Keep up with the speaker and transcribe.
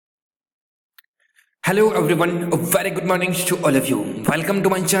Hello everyone, a very good morning to all of you. Welcome to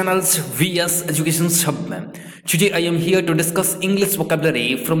my channel's VS Education Hub. Today I am here to discuss English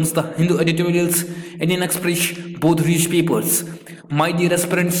vocabulary from the Hindu editorials, Indian Express, both newspapers. My dear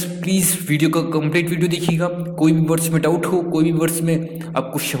aspirants, please video का complete video देखिएगा। कोई भी words में doubt हो, कोई भी words में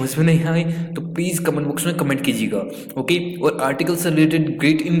आपको समझ में नहीं आए तो प्लीज कमेंट बॉक्स में कमेंट कीजिएगा। ओके, और आर्टिकल से रिलेटेड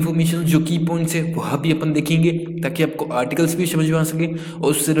ग्रेट इन्फॉर्मेशन जो की पॉइंट्स है वह भी अपन देखेंगे ताकि आपको आर्टिकल्स भी समझ में आ सके और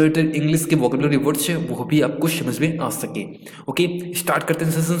उससे रिलेटेड इंग्लिश के वोकैबुलरी वर्ड्स है वो भी आपको समझ में आ सके। ओके, स्टार्ट करते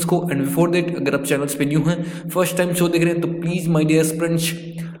हैं सेशंस को। एंड बिफोर दैट, अगर आप चैनल्स पे न्यू हैं, फर्स्ट टाइम शो देख रहे हैं तो please my dear aspirants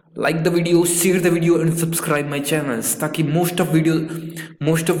like the video, share the video and subscribe my channels ताकि मोस्ट ऑफ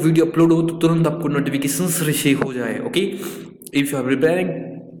वीडियो अपलोड हो तो तुरंत आपको नोटिफिकेशंस रिसीव हो जाए। Okay, if you are preparing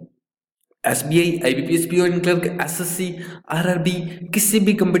SBI, IBPS, clerk, SSC, RRB, किसी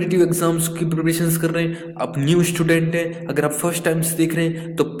भी कम्पिटिटिव एग्जाम्स की प्रिपरेशंस कर रहे हैं, आप न्यू स्टूडेंट हैं, अगर आप फर्स्ट टाइम से देख रहे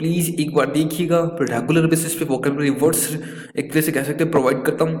हैं तो प्लीज एक बार देखिएगा। रेगुलर बेसिस पे वोकैबुलरी वर्ड्स एक तरह से कह सकते हैं प्रोवाइड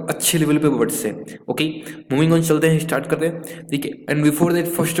करता हूँ अच्छे लेवल पे वर्ड्स से। ओके, मूविंग ऑन, चलते हैं, स्टार्ट करते हैं। ठीक है, and before that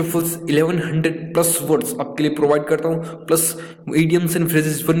first of all 1100 plus words आपके लिए प्रोवाइड करता हूँ, plus idioms and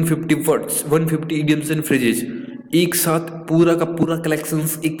phrases 150 words, 150 idioms and phrases, एक साथ पूरा का पूरा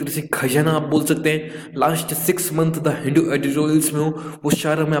कलेक्शंस, एक तरह से खजाना आप बोल सकते हैं। Last 6 month the Hindu editorials में हो वो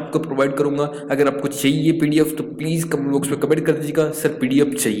सारा मैं आपको प्रोवाइड करूंगा। अगर आपको चाहिए पीडीएफ तो प्लीज कमेंट बॉक्स में कमेंट कर दीजिएगा, सर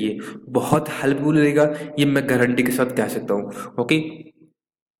पीडीएफ चाहिए, बहुत हेल्पफुल रहेगा, ये मैं गारंटी के साथ कह सकता हूँ। ओके,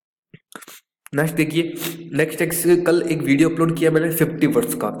 नेक्स्ट देखिए, नेक्स्ट कल एक वीडियो अपलोड किया मैंने 50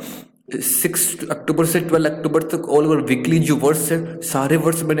 वर्ड्स का। 6 अक्टूबर से 12 अक्टूबर तक ऑल ओवर वीकली जो वर्ड्स हैं सारे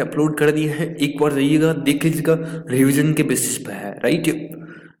वर्ड्स मैंने अपलोड कर दिए हैं। एक बार जाइएगा, देख लीजिएगा, रिवीजन के बेसिस पे है, राइट।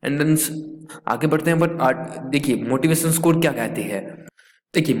 एंड देन आगे बढ़ते हैं। बट देखिए मोटिवेशन स्कोर क्या कहते हैं।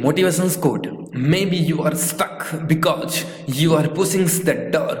 देखिए motivation code, may be you are stuck because you are pushing the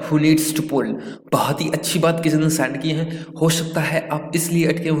door who needs to pull. बहुत ही अच्छी बात किसी ने सेंड की है। हो सकता है आप इसलिए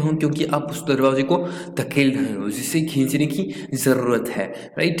अटके हुए हों क्योंकि आप उस दरवाजे को धकेल रहे हो जिसे खींचने की जरूरत है,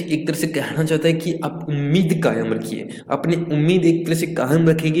 राइट। एक तरह से कहना चाहता है कि आप उम्मीद कायम रखिए, अपनी उम्मीद एक तरह से कायम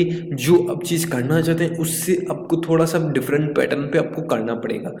रखेंगे। जो आप चीज करना चाहते हैं उससे आपको थोड़ा सा डिफरेंट पैटर्न पे आपको करना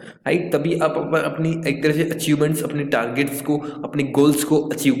पड़ेगा, राइट। तभी आप अपनी एक तरह से अचीवमेंट्स, अपने टारगेट्स को, अपने गोल्स को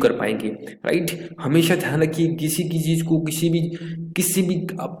अचीव कर पाएंगे, राइट। हमेशा ध्यान रखिए किसी की चीज को, किसी भी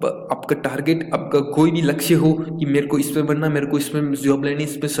आपका टारगेट, आपका कोई भी लक्ष्य हो कि मेरे को इसमें बनना, मेरे को इसमें जॉब लेनी,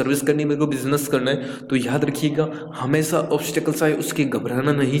 इसमें सर्विस करनी, मेरे को बिजनेस करना है, तो याद रखिएगा हमेशा ऑब्स्टेकल्स आए उसके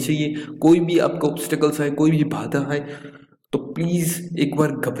घबराना नहीं चाहिए। कोई भी आपका ऑब्स्टेकल्स आए, कोई भी बाधा आए तो प्लीज एक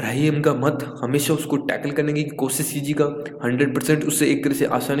बार घबराइए उनका मत, हमेशा उसको टैकल करने की कोशिश कीजिएगा। 100% उससे एक तरह से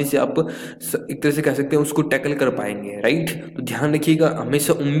आसानी से आप एक तरह से कह सकते हैं उसको टैकल कर पाएंगे, राइट। तो ध्यान रखिएगा,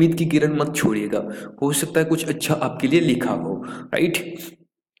 हमेशा उम्मीद की किरण मत छोड़िएगा, हो सकता है कुछ अच्छा आपके लिए लिखा हो, राइट।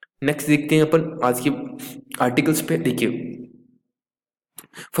 नेक्स्ट देखते हैं अपन आज के आर्टिकल्स पे। देखिए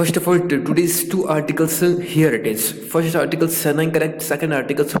first of all, today's 2 articles, here it is. First article surname correct, second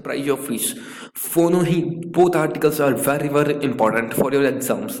article price of fees. Both articles are very important for your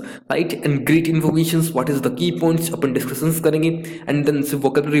exams, right? And great informations, what is the key points upon discussions करेंगे। And then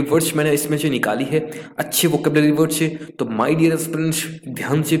vocabulary words मैंने इसमें से निकाली है, अच्छे vocabulary words है, तो my dear students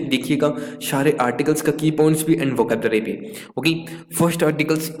ध्यान से देखिएगा सारे आर्टिकल्स का की पॉइंट्स भी एंड वोकैबुलरी भी। ओके, फर्स्ट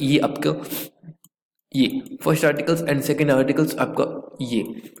आर्टिकल्स ये आपका, ये first articles and second articles आपका ये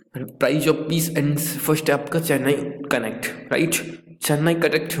price of peace. And first आपका Chennai connect, right. Chennai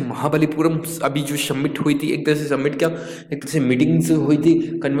connect Mahabalipuram अभी जो सबमिट हुई थी, एक तरह से सबमिट क्या, एक तरह से मीटिंग्स हुई थी,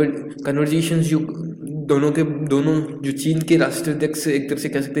 कन्वर्जेशंस जो दोनों जो चीन के राष्ट्राध्यक्ष एक तरह से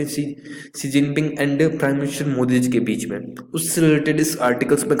कह सकते हैं सी Jinping and prime minister Modi ji के बीच में, उससे रिलेटेड इस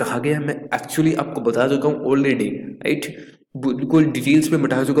आर्टिकल्स में कहा गया है। मैं एक्चुअली आपको बता चुका हूँ ऑलरेडी, राइट, बिल्कुल डिटेल्स में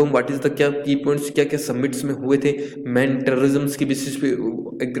बता चुका हूँ व्हाट इज द क्या की पॉइंट्स, क्या क्या समिट्स में हुए थे। मैन टेररिज्म के बेसिस पे,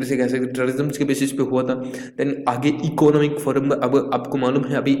 एक तरह से कह सकते टेररिज्म के बेसिस पे हुआ था। देन आगे इकोनॉमिक फोरम, अब आपको मालूम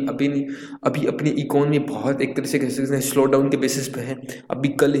है अभी अपनी इकोनॉमी बहुत एक तरह से कह सकते हैं स्लो डाउन के बेसिस पे है। अभी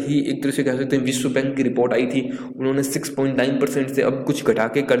कल ही एक तरह से कह सकते हैं विश्व बैंक की रिपोर्ट आई थी, उन्होंने 6.9% से अब कुछ घटा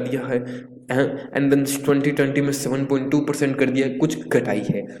के कर दिया है। एंड देन 2020 में 7.2% कर दिया है, कुछ घटाई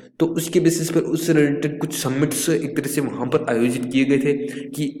है। तो उसके बेसिस पर उससे रिलेटेड कुछ समिट्स एक तरह से वहां पर आयोजित किए गए थे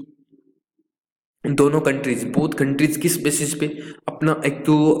कि दोनों कंट्रीज, बोथ कंट्रीज किस बेसिस पे अपना एक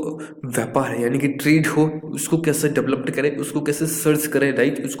तो व्यापार है यानी कि ट्रेड हो उसको कैसे डेवलप करें, उसको कैसे सर्च करें,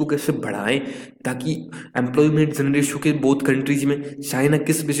 राइट, उसको कैसे बढ़ाएं ताकि एम्प्लॉयमेंट जनरेट हो के बोथ कंट्रीज में। चाइना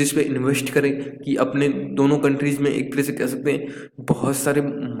किस बेसिस पे इन्वेस्ट करें कि अपने दोनों कंट्रीज में एक तरह से कह सकते हैं बहुत सारे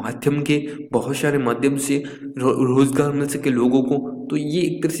माध्यम से रोजगार मिल सके लोगों को। तो ये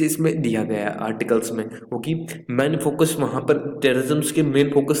एक तरह से इसमें दिया गया है आर्टिकल्स में। ओके, मेन फोकस वहाँ पर टेररिज्म के मेन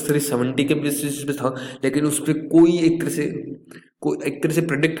फोकस 370 के बेसिस पे था, लेकिन उस पर कोई एक तरह से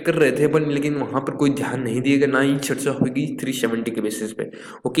प्रेडिक्ट कर रहे थे अपन, लेकिन वहाँ पर कोई ध्यान नहीं दिया गया, ना ही चर्चा होगी 370 के बेसिस पे।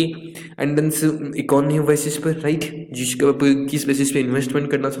 Okay, and then economy basis पर, राइट, जिसके किस बेसिस पे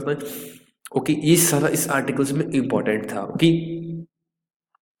इन्वेस्टमेंट करना चाहता है। ओके, ये सारा इस आर्टिकल्स में इंपॉर्टेंट था। Okay,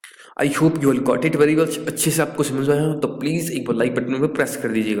 I hope you all got it very well. अच्छे से आपको समझ आया हो तो प्लीज एक बार लाइक बटन में प्रेस कर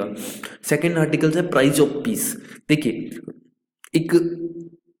दीजिएगा। सेकंड आर्टिकल है प्राइज ऑफ पीस। देखिए, एक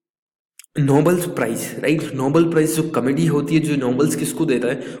Nobel prize, right, Nobel prize जो कमेटी होती है, जो नोबल्स किसको देता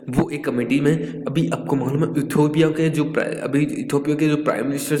है, वो एक कमेटी में, अभी आपको मालूम है इथोपिया के जो अभी इथोपिया के जो प्राइम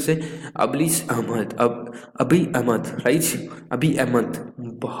मिनिस्टर से अबलीस अहमद, अभी अहमद, राइट, अभी अहमद,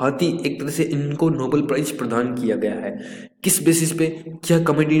 बहुत ही एक तरह से इनको नोबल प्राइज प्रदान किया गया है। किस बेसिस पे, क्या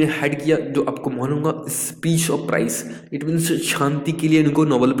कमेटी ने हेड किया, जो आपको मालूम होगा speech of prize, it means शांति के लिए इनको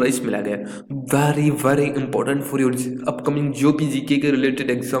नोबल प्राइज मिला गया। Very very important for your upcoming जो भी जीके के रिलेटेड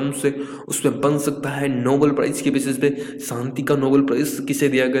एग्जाम्स है, उसमें बन सकता है। नोबल प्राइज के बेसिस पे शांति का नोबल प्राइज किसे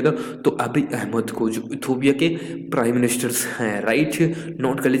दिया गया था, तो अभी अहमद को, जो इथोपिया के प्राइम मिनिस्टर्स हैं, राइट।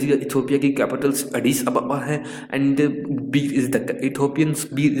 नोट कर लीजिएगा, इथोपिया की कैपिटल्स एडिस अबाबा है, and Bir is the Ethiopians,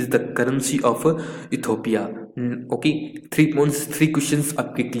 Bir is the currency of Ethiopia. Okay, 3 points, 3 questions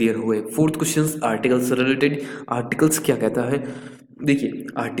आपके क्लियर हुए। फोर्थ क्वेश्चन आर्टिकल्स से रिलेटेड। आर्टिकल्स क्या कहता है, देखिए,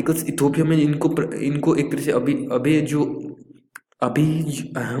 आर्टिकल्स इथोपिया में इनको एक तरह से अभी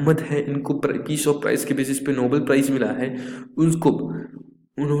अहमद है, इनको पीस ऑफ प्राइज के बेसिस पे नोबेल प्राइज मिला है। उसको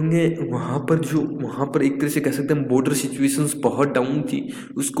उन्होंने वहाँ पर एक तरह से कह सकते हैं बॉर्डर सिचुएशंस बहुत डाउन थी,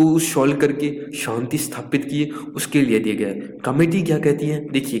 उसको सॉल्व करके शांति स्थापित किए, उसके लिए दिया गया है। कमेटी क्या कहती है,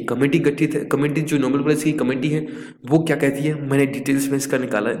 देखिए, कमेटी गठित है, कमेटी जो नोबेल प्राइज की कमेटी है वो क्या कहती है, मैंने डिटेल्स में इसका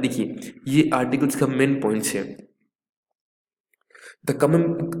निकाला है। देखिए, ये आर्टिकल्स का मेन पॉइंट्स है। द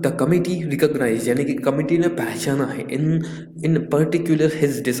कमिटी रिकॉग्नाइज, यानी कि कमिटी ने पहचाना है इन particular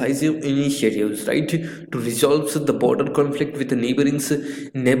his decisive initiatives, right, to resolve the border conflict with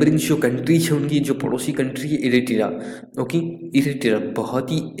neighbouring जो कंट्रीज है, उनकी जो पड़ोसी कंट्री है इरिट्रिया। ओके, इरिट्रिया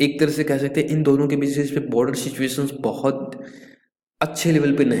बहुत ही एक तरह से कह सकते हैं इन दोनों के बेसिस पे बॉर्डर सिचुएशंस बहुत अच्छे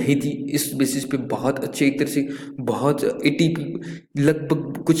लेवल पे नहीं थी। इस बेसिस पे बहुत अच्छे एक तरह से बहुत 80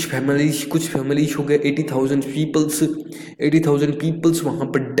 लगभग कुछ फैमिलीज हो गए, 80,000 पीपल्स वहाँ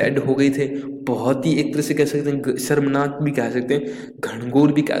पर डेड हो गए थे। बहुत ही एक तरह से कह सकते हैं शर्मनाक भी कह सकते हैं,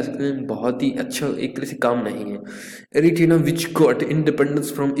 घनघोर भी कह सकते हैं, बहुत ही अच्छा एक तरह से काम नहीं है। Eritrea which got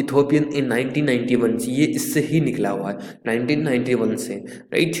independence from Ethiopian इन 1991, ये इससे ही निकला हुआ है 1991 से,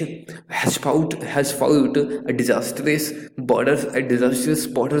 right. Has fought a disastrous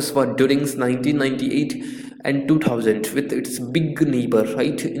borders war during 1998 and 2000 with its big neighbor,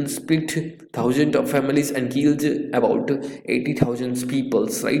 right, in split thousands of families and killed about 80,000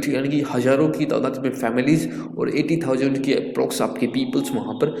 peoples, right, यानी कि हजारों की तादाद में फैमिलीज और 80,000 के अप्रोक्स आपके पीपल्स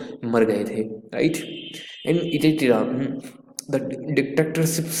वहाँ पर मर गए थे, right. And the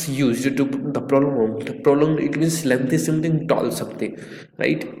dictatorships used to the prolonged it means lengthy something tall something,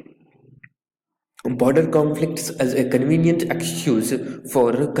 right, border conflicts as a convenient excuse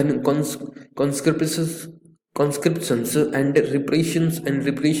for conscriptions and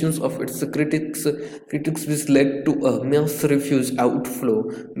repressions of its critics which led to a mass refuse outflow.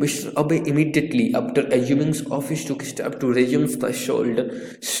 Mr. Abe immediately after assuming office took step to resume the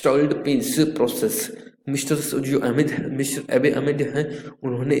stalled peace process. Mister अबे अहमद हैं,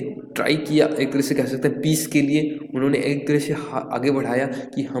 उन्होंने try किया, एक तरह से कह सकते हैं पीस के लिए उन्होंने एक तरह से आगे बढ़ाया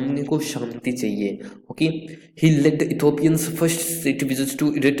कि हमने को शांति चाहिए। Okay, he lead Ethiopians first state visit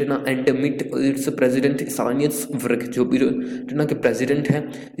to Eritrea and meet it's president इसानियस work, जो इरिट्रिया के प्रेसिडेंट हैं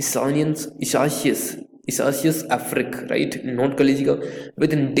इसासियस अफ्रीक, राइट, नोट कर लीजिएगा।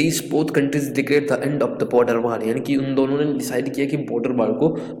 With in days both countries declare the end of the border वार, यानी कि उन दोनों ने डिसाइड किया कि बॉर्डर वार को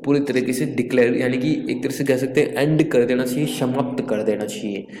पूरी तरीके से डिक्लेयर, यानी कि एक तरह से कह सकते हैं एंड कर देना चाहिए, समाप्त कर देना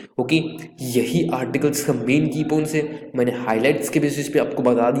चाहिए। ओके, यही आर्टिकल्स का मेन की पॉइंट्स है, मैंने हाईलाइट्स के बेसिस पे आपको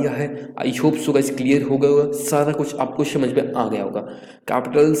बता दिया है। I hope so guys clear हो गया होगा, सारा कुछ आपको समझ में आ गया होगा।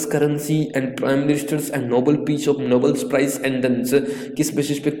 Capitals, currency and prime ministers and Nobel peace of nobles prize and then किस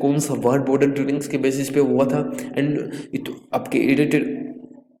बेसिस पे कौन सा वार बॉर्डर ड्रिलिंग्स के बेसिस पे हुआ था, एंड आपके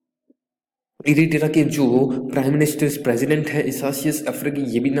इरिट्रिया के जो प्राइम मिनिस्टर प्रेसिडेंट है इसासियस अफ्रीकी,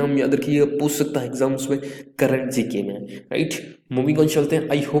 ये भी नाम याद रखिएगा, पूछ सकता है एग्जाम्स में करंट जीके में, राइट। मूविंग ऑन चलते हैं।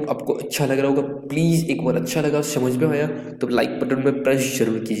 आई होप आपको अच्छा लग रहा होगा, प्लीज एक बार अच्छा लगा, समझ में आया तो लाइक बटन में प्रेस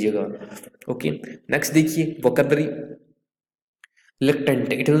जरूर कीजिएगा। ओके, नेक्स्ट देखिए vocabulary.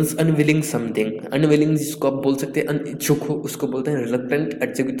 Reluctant, it means unwilling something, unwilling जिसको आप बोल सकते हैं अनिच्छुक हो, उसको बोलते हैं रिलक्टेंट।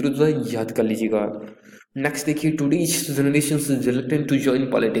 एडजेक्टिव याद कर लीजिएगा। नेक्स्ट देखिए, today's generation is reluctant to join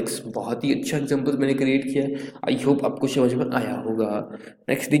politics. बहुत ही अच्छा एग्जाम्पल मैंने क्रिएट किया है, आई होप आपको समझ में आया होगा।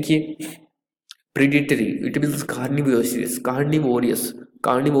 नेक्स्ट देखिए, predatory, it means carnivorous.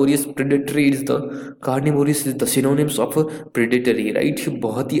 Carnivorous, predatory is the carnivorous is the synonyms of predatory, right?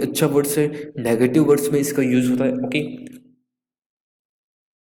 बहुत ही अच्छा वर्ड्स है, नेगेटिव वर्ड्स में इसका यूज होता है। Okay,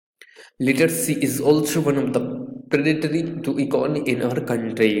 literacy is also one of the predatory to economy in our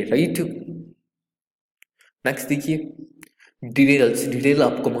country, right? Next देखिए, detail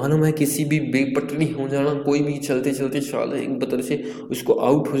आपको मालूम है, किसी भी बेपटरी हो जाना, कोई भी चलते चलते चाल एक बतर से उसको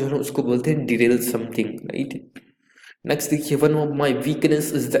आउट हो जाना, उसको बोलते हैं डिटेल समथिंग, राइट? नेक्स्ट देखिए, one of my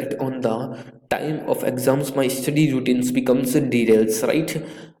weakness is that on the time of exams my study routines becomes details, right?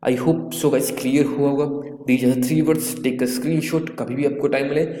 I hope so guys clear हुआ होगा। These are 3 words, take a screenshot, कभी भी आपको time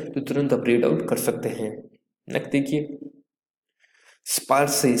मिले तो तुरंत आप रीड आउट कर सकते हैं। नेक्स्ट देखिए,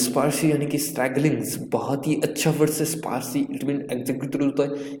 स्पार्सी यानी कि स्ट्रैगलिंग्स, बहुत ही अच्छा वर्ड है स्पार्सी, इट मीन एग्जीक्यूटिव होता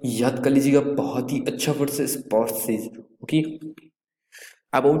है, याद कर लीजिएगा, बहुत ही अच्छा वर्ड है स्पार्सी। Okay,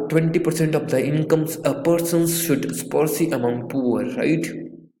 about 20% of the incomes a person should स्पार्सी among poor, right?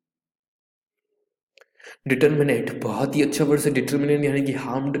 Determinate, बहुत ही अच्छा वर्ड है डिटर्मिनेट, यानी कि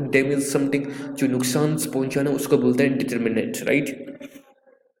हार्म्ड, डैमेज समथिंग, जो नुकसान पहुंचाना उसको बोलते हैं determinate, right?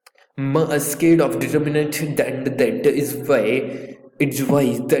 Scared of determinant, that is why it's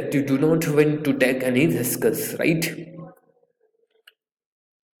wise that you do not want to take any risks, right?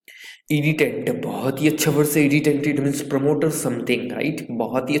 Irritant, बहुत ही अच्छा वर्ड है irritant, it means promoter something, right?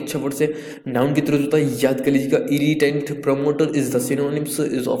 बहुत ही अच्छा वर्ड है, नाउन की तरह होता है, याद कर लीजिएगा, irritant, promoter is the synonyms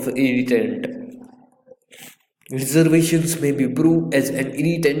is of irritant. Reservations में B prove as an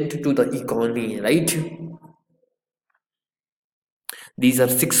irritant to the economy, right? These are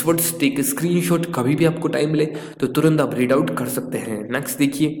 6 words, take screenshot, कभी भी आपको टाइम मिले तो तुरंत आप रीड आउट कर सकते हैं। नेक्स्ट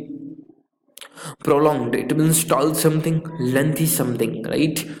देखिए, prolonged, it means toll something, lengthy something,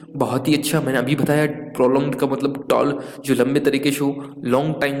 right? बहुत ही अच्छा, मैंने अभी बताया प्रोलॉन्ग्ड का मतलब टॉल, जो लंबे तरीके से हो,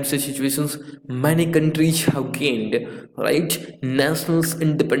 लॉन्ग टाइम से situations, many countries have gained, right, nationals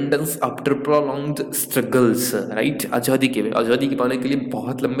independence after prolonged struggles, right? आज़ादी के पाने के लिए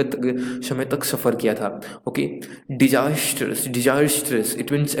बहुत लंबे समय तक सफ़र किया था। Okay, disasters,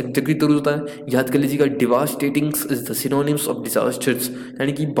 it means exactly होता है, याद कर लीजिएगा, डिवास्टेटिंग्स is the synonyms of disasters,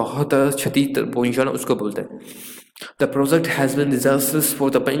 यानी कि बहुत क्षति पहुंचाना उसको बोलते हैं। The project has been disasters for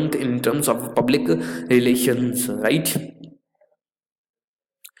the bank in terms of public relations, right?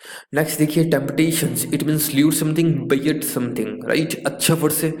 Next देखिए, temptations, it means lure something, bat something, right? अच्छा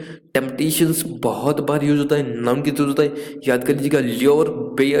वर्ड से टेम्पटेशंस बहुत बार यूज होता है, नाउन की तरह होता है, याद कर लीजिएगा, lure,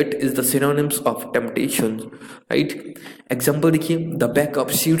 bet is the synonyms of temptation, right? Example देखिए, the back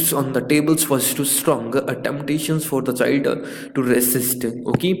of seats on the tables was to strong, a temptations for the child to resist.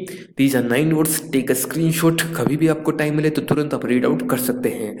 Okay, these are 9 words, take a screenshot, कभी भी आपको time मिले तो तुरंत आप read out कर सकते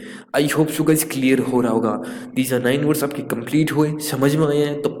हैं। I hope so guys clear हो रहा होगा। दीज आर 9 वर्ड्स आपके कंप्लीट हुए, समझ में आए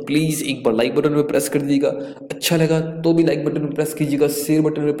हैं तो प्लीज़ एक बार लाइक बटन पे प्रेस कर दीजिएगा, अच्छा लगा तो भी लाइक बटन पे प्रेस कीजिएगा, शेयर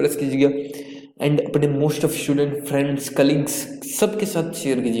बटन पे प्रेस कीजिएगा, एंड अपने most of student, friends, colleagues सबके साथ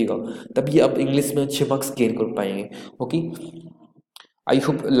शेयर कीजिएगा, तभी आप इंग्लिश में अच्छे मार्क्स गेन कर पाएंगे। ओके, आई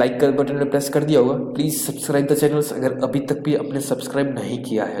होप लाइक कर बटन पे प्रेस कर दिया होगा। प्लीज़ सब्सक्राइब द चैनल्स अगर अभी तक भी आपने सब्सक्राइब नहीं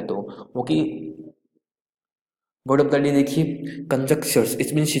किया है तो। Okay, word of the day देखिए, कंजक्चर्स,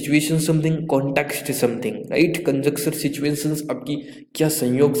 it mean situation something, context something, right? Conjuncture, situations, आपकी क्या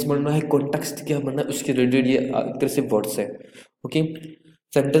संयोग बन रहा है, कॉन्टेक्स्ट क्या बन रहा है, उसके रिलेटेड ये एक तरह से वर्ड्स है। ओके,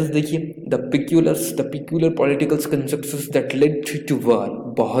 सेंटेंस देखिए, the peculiar political कंजक्चर्स that led to वार,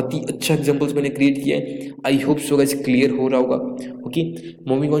 बहुत ही अच्छा एग्जांपल्स मैंने क्रिएट किया है, I hope so guys clear हो रहा होगा। ओके,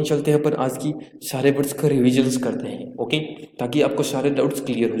 मूविंग ऑन चलते हैं, पर आज की सारे वर्ड्स का रिविजन्स करते हैं। ओके, ताकि आपको सारे डाउट्स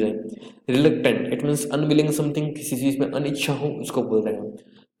क्लियर हो जाए। Reluctant, it means unwilling something, किसी चीज में अनिच्छा हो उसको बोल रहे हैं।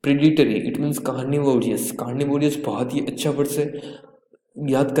 प्रेडिटरी, इट मीन्स कार्निवोरियस बहुत ही अच्छा वर्ड है,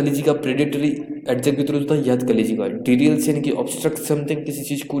 याद कर लीजिएगा, प्रेडेटरी एडजेक्टिव होता है, याद कर लीजिएगा। डिटेल्स यानी कि ऑब्स्ट्रक्ट समथिंग, किसी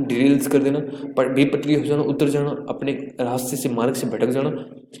चीज को डिटेल्स कर देना, पर बेपटरी हो जाना, उतर जाना, अपने रास्ते से मार्ग से भटक जाना।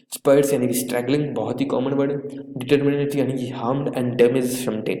 स्पर्स यानी कि स्ट्रैगलिंग, बहुत ही कॉमन वर्ड है। डिटर्मिनेट यानी कि harmed and damage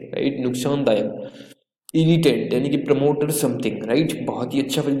something, right, नुकसानदायक। इरिटेंट यानी कि प्रमोटर समथिंग, राइट, बहुत ही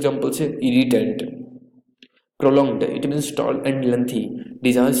अच्छा एग्जाम्पल है irritant. Prolonged, it means tall and lengthy.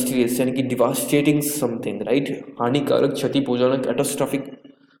 डिजास्ट्रियस यानी कि डिवास्टेटिंग समथिंग, राइट, हानिकारक, क्षति पहुंचाना, catastrophic.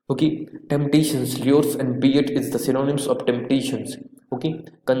 Okay, temptations, lures and bet is the synonyms of temptations. Okay,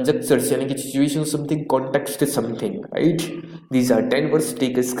 कंजक्चर्स यानी कि situation something, context something, right? These are 10 words,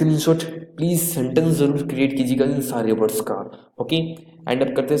 take a screenshot, please sentence जरूर create कीजिएगा इन सारे वर्ड्स का। ओके, एंड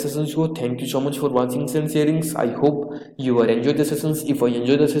अब करते हैं सेशंस को। Thank you so much for watching and sharings. I hope you are enjoy the sessions. If I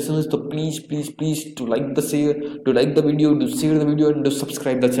enjoy the sessions तो please please please to like the share, to like the video, to share the video and to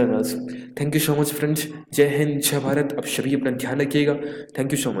subscribe the channels. Thank you so much friends. जय हिंद, जय भारत। आप सभी अपना ध्यान रखिएगा।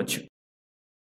 Thank you so much.